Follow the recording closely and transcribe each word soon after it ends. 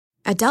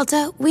At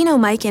Delta, we know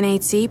Mike in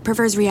 8C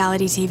prefers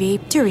reality TV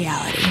to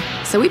reality.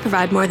 So we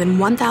provide more than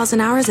 1,000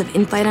 hours of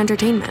in-flight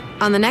entertainment.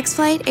 On the next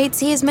flight,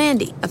 8C is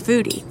Mandy, a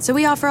foodie. So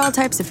we offer all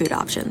types of food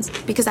options.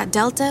 Because at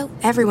Delta,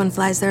 everyone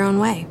flies their own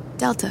way.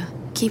 Delta,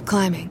 keep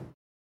climbing.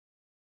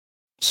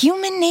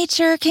 Human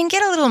nature can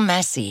get a little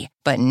messy,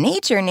 but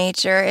nature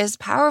is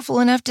powerful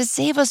enough to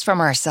save us from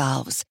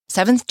ourselves.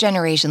 Seventh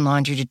Generation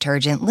laundry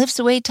detergent lifts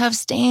away tough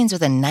stains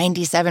with a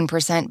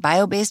 97%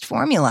 bio-based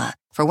formula.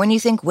 For when you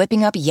think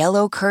whipping up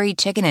yellow curry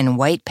chicken in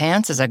white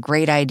pants is a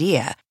great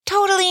idea.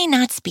 Totally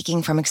not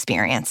speaking from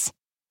experience.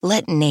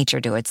 Let nature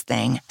do its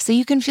thing so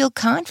you can feel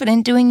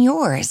confident doing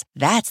yours.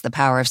 That's the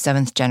power of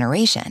Seventh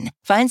Generation.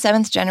 Find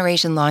Seventh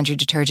Generation laundry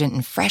detergent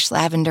in fresh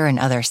lavender and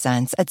other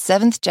scents at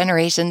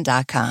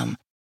seventhgeneration.com.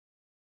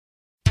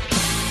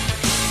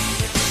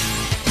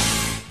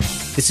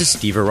 This is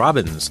Steve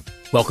Robbins.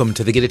 Welcome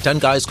to the Get It Done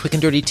Guys quick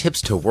and dirty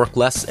tips to work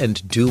less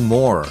and do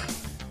more.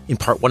 In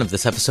part one of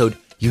this episode,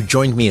 you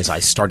joined me as I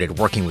started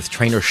working with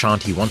trainer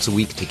Shanti once a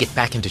week to get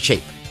back into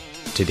shape.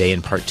 Today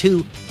in part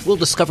two, we'll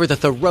discover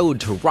that the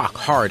road to rock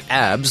hard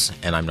abs,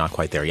 and I'm not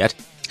quite there yet,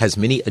 has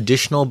many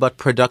additional but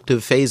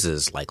productive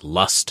phases like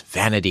lust,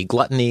 vanity,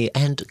 gluttony,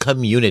 and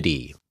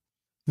community.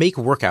 Make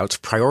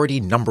workouts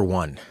priority number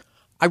one.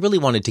 I really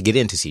wanted to get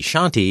in to see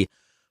Shanti,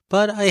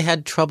 but I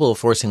had trouble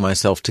forcing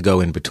myself to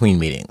go in between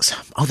meetings.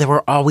 Oh, there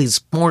were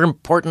always more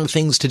important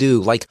things to do,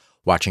 like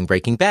watching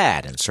Breaking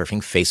Bad and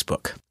surfing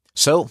Facebook.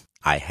 So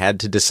I had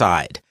to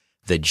decide.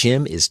 The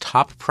gym is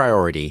top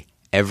priority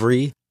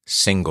every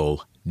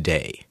single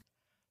day.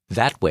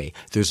 That way,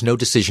 there's no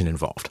decision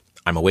involved.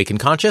 I'm awake and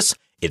conscious.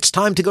 It's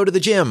time to go to the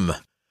gym.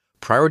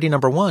 Priority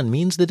number one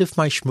means that if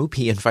my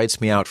schmoopy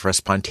invites me out for a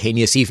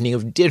spontaneous evening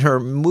of dinner,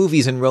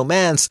 movies, and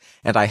romance,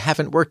 and I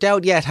haven't worked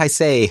out yet, I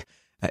say,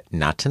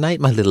 not tonight,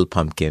 my little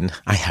pumpkin.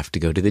 I have to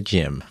go to the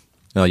gym.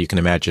 Well, you can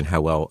imagine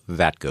how well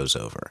that goes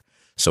over.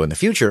 So in the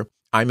future,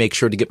 I make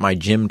sure to get my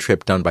gym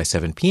trip done by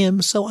 7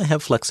 p.m. so I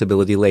have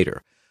flexibility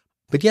later.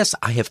 But yes,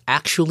 I have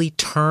actually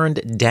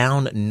turned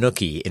down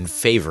Nookie in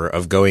favor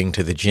of going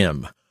to the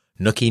gym.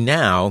 Nookie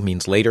now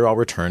means later I'll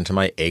return to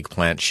my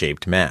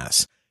eggplant-shaped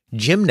mass.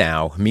 Gym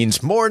now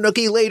means more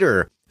Nookie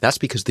later. That's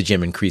because the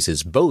gym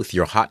increases both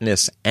your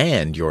hotness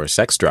and your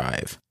sex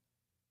drive.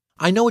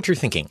 I know what you're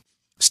thinking.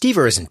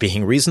 Stever isn't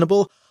being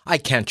reasonable. I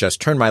can't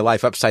just turn my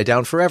life upside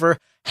down forever.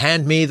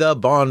 Hand me the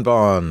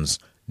bonbons.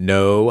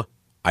 No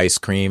ice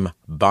cream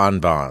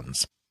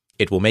bonbons.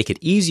 It will make it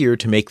easier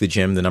to make the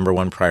gym the number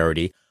one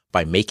priority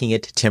by making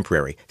it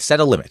temporary. Set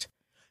a limit.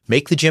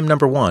 Make the gym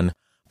number one,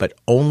 but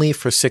only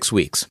for 6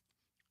 weeks.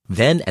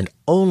 Then and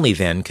only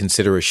then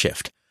consider a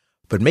shift.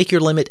 But make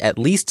your limit at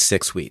least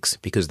 6 weeks,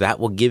 because that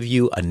will give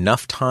you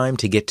enough time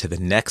to get to the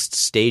next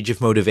stage of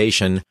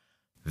motivation,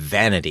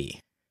 vanity.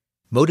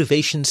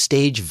 Motivation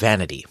stage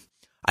vanity.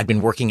 I'd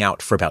been working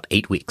out for about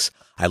 8 weeks.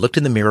 I looked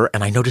in the mirror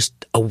and I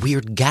noticed a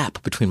weird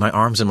gap between my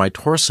arms and my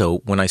torso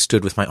when I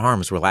stood with my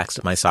arms relaxed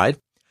at my side.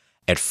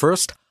 At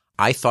first,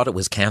 I thought it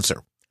was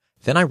cancer.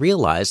 Then I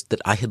realized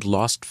that I had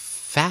lost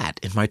fat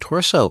in my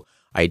torso.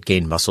 I had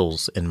gained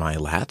muscles in my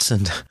lats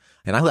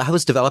and I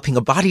was developing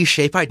a body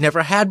shape I'd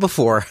never had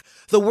before.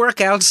 The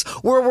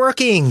workouts were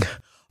working.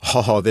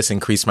 Oh, this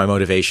increased my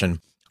motivation.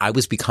 I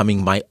was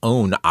becoming my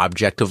own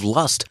object of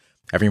lust.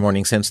 Every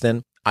morning since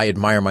then, I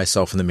admire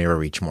myself in the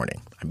mirror each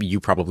morning. I mean,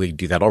 you probably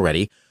do that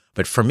already,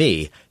 but for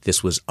me,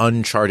 this was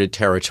uncharted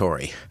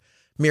territory.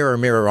 Mirror,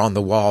 mirror on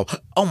the wall.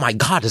 Oh my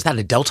God, is that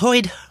a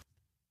deltoid?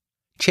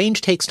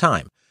 Change takes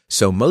time,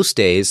 so most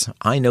days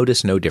I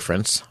notice no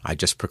difference. I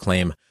just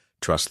proclaim,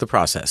 trust the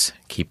process.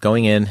 Keep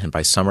going in, and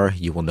by summer,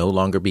 you will no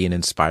longer be an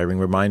inspiring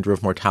reminder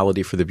of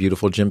mortality for the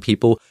beautiful gym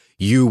people.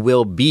 You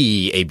will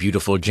be a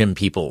beautiful gym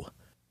people.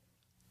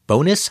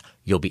 Bonus,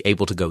 you'll be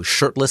able to go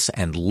shirtless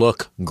and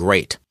look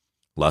great.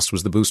 Lust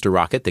was the booster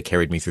rocket that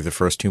carried me through the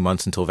first 2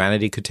 months until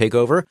vanity could take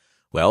over.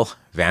 Well,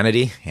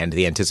 vanity and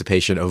the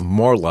anticipation of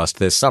more lust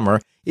this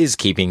summer is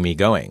keeping me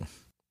going.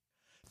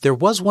 There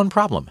was one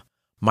problem.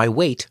 My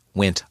weight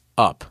went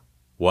up.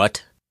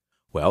 What?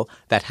 Well,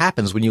 that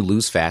happens when you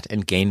lose fat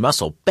and gain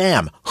muscle.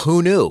 Bam!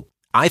 Who knew?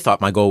 I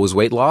thought my goal was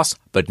weight loss,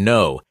 but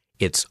no,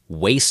 it's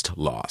waist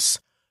loss.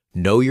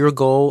 Know your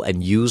goal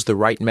and use the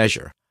right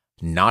measure.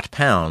 Not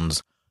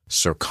pounds,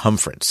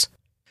 circumference.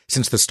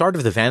 Since the start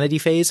of the vanity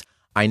phase,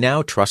 I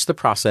now trust the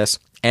process,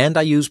 and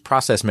I use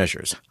process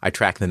measures. I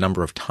track the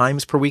number of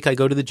times per week I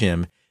go to the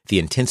gym, the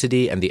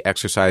intensity, and the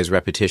exercise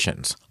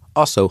repetitions.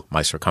 Also,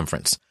 my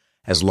circumference.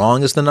 As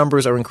long as the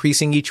numbers are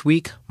increasing each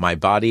week, my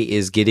body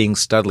is getting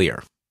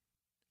studlier.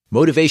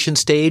 Motivation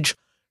stage,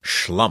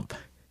 schlump.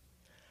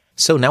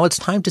 So now it's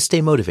time to stay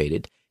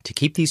motivated to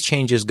keep these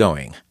changes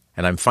going,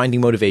 and I'm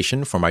finding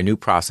motivation for my new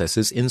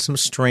processes in some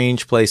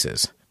strange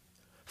places.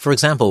 For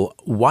example,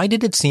 why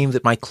did it seem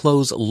that my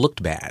clothes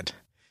looked bad?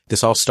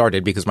 This all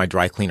started because my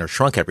dry cleaner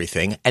shrunk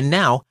everything, and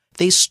now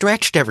they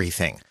stretched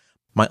everything.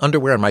 My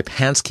underwear and my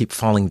pants keep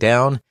falling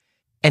down,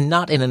 and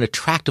not in an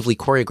attractively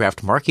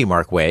choreographed Marky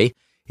Mark way.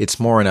 It's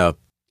more in a,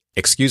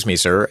 excuse me,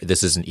 sir,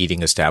 this is an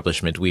eating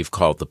establishment we've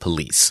called the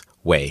police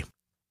way.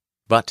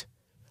 But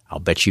I'll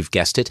bet you've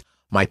guessed it.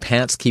 My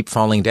pants keep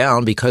falling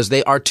down because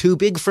they are too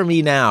big for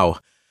me now.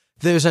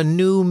 There's a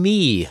new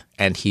me,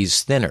 and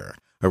he's thinner.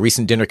 A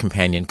recent dinner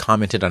companion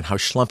commented on how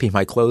schlumpy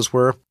my clothes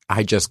were.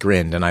 I just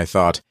grinned and I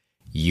thought,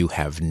 you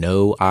have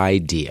no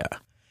idea.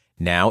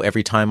 Now,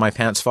 every time my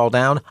pants fall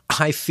down,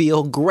 I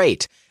feel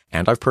great,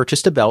 and I've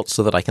purchased a belt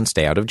so that I can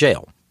stay out of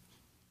jail.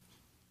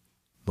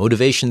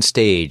 Motivation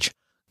stage,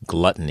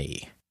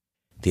 gluttony.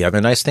 The other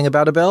nice thing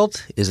about a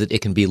belt is that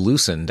it can be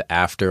loosened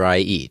after I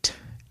eat.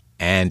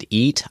 And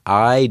eat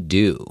I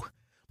do.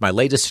 My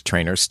latest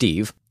trainer,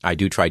 Steve, I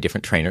do try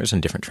different trainers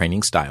and different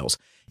training styles,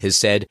 has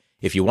said,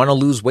 if you want to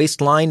lose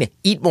waistline,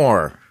 eat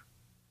more.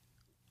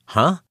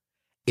 Huh?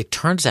 It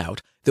turns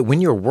out that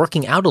when you're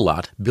working out a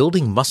lot,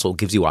 building muscle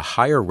gives you a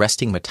higher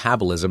resting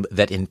metabolism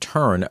that in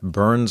turn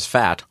burns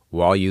fat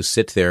while you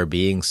sit there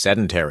being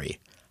sedentary.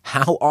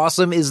 How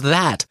awesome is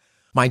that?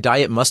 My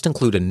diet must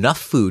include enough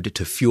food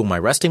to fuel my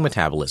resting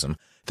metabolism,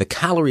 the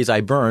calories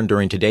I burn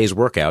during today's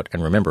workout,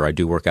 and remember I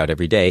do work out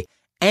every day,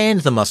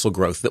 and the muscle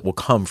growth that will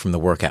come from the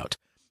workout.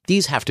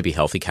 These have to be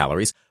healthy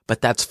calories,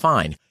 but that's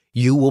fine.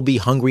 You will be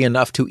hungry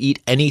enough to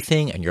eat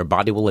anything, and your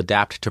body will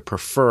adapt to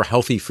prefer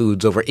healthy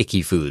foods over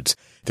icky foods.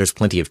 There's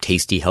plenty of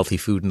tasty, healthy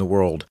food in the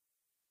world.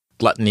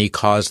 Gluttony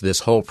caused this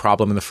whole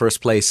problem in the first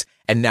place,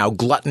 and now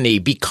gluttony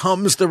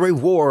becomes the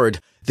reward.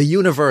 The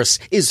universe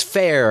is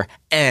fair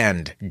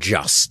and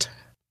just.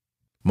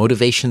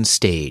 Motivation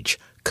stage,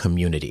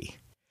 community.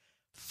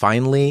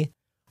 Finally,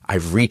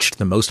 I've reached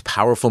the most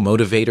powerful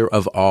motivator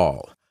of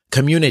all,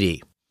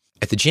 community.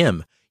 At the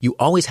gym, you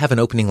always have an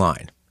opening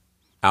line.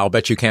 I'll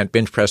bet you can't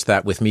bench press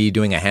that with me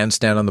doing a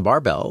handstand on the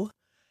barbell.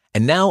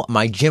 And now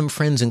my gym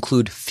friends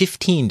include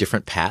 15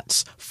 different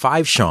Pats,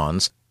 5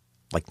 Seans,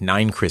 like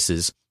 9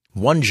 Chris's,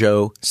 1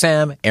 Joe,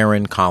 Sam,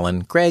 Aaron,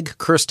 Colin, Greg,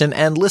 Kirsten,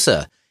 and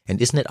Lissa.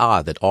 And isn't it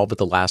odd that all but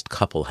the last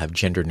couple have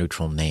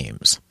gender-neutral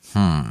names?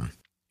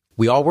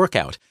 We all work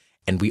out,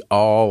 and we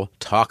all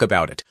talk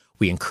about it.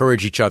 We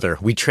encourage each other,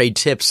 we trade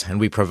tips, and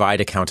we provide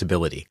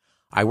accountability.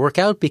 I work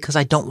out because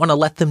I don't want to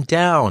let them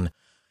down.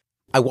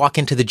 I walk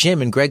into the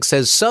gym and Greg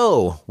says,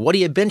 so, what are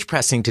you bench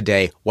pressing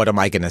today? What am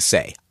I going to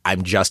say?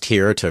 I'm just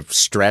here to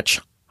stretch?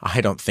 I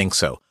don't think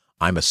so.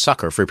 I'm a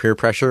sucker for peer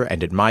pressure,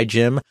 and at my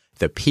gym,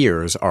 the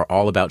peers are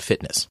all about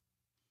fitness.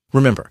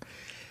 Remember,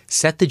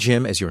 set the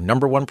gym as your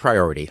number one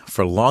priority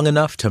for long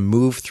enough to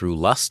move through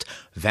lust,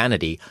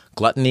 vanity,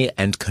 gluttony,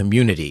 and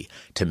community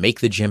to make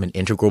the gym an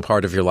integral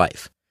part of your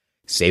life.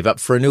 Save up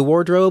for a new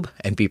wardrobe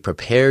and be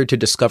prepared to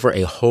discover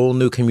a whole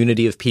new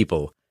community of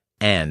people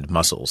and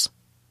muscles.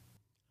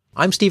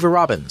 I'm Steve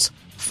Robbins.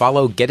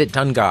 Follow Get It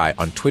Done Guy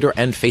on Twitter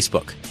and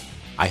Facebook.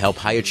 I help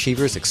high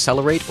achievers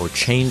accelerate or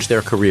change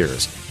their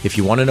careers. If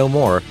you want to know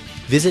more,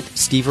 visit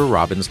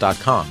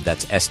steverrobbins.com.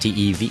 That's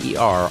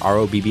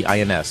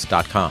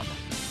STEVERROBBINS.com.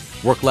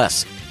 Work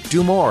less,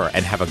 do more,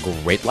 and have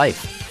a great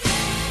life.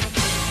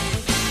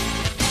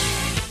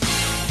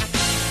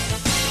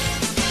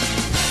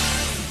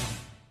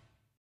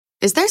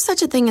 Is there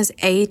such a thing as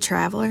a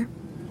traveler?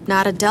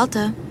 Not a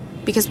Delta.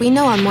 Because we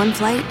know on one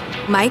flight,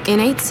 Mike in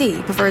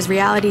 8C prefers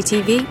reality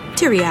TV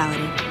to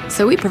reality.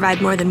 So we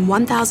provide more than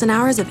 1,000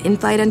 hours of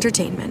in-flight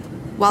entertainment.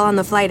 While on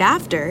the flight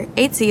after,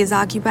 8C is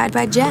occupied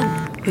by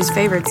Jen, whose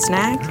favorite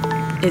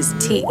snack is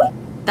tea.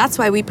 That's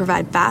why we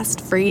provide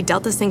fast, free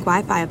Delta Sync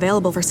Wi-Fi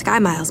available for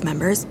SkyMiles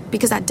members.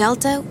 Because at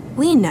Delta,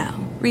 we know.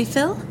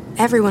 Refill?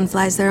 Everyone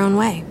flies their own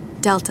way.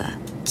 Delta.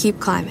 Keep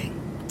climbing.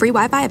 Free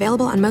Wi-Fi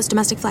available on most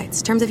domestic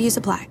flights. Terms of use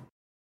apply.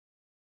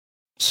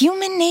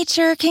 Human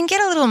nature can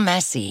get a little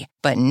messy,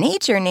 but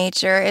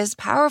nature is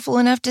powerful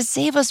enough to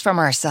save us from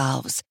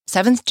ourselves.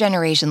 Seventh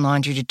Generation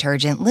Laundry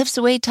Detergent lifts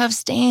away tough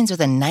stains with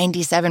a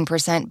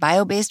 97%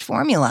 bio-based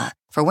formula.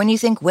 For when you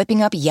think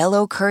whipping up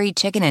yellow curry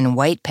chicken in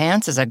white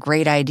pants is a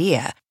great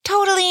idea.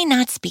 Totally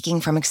not speaking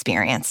from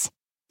experience.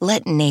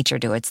 Let nature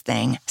do its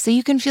thing so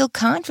you can feel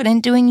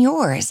confident doing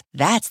yours.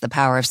 That's the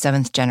power of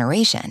Seventh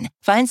Generation.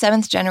 Find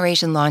Seventh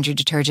Generation Laundry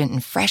Detergent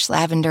in fresh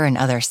lavender and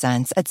other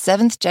scents at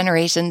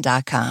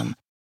seventhgeneration.com.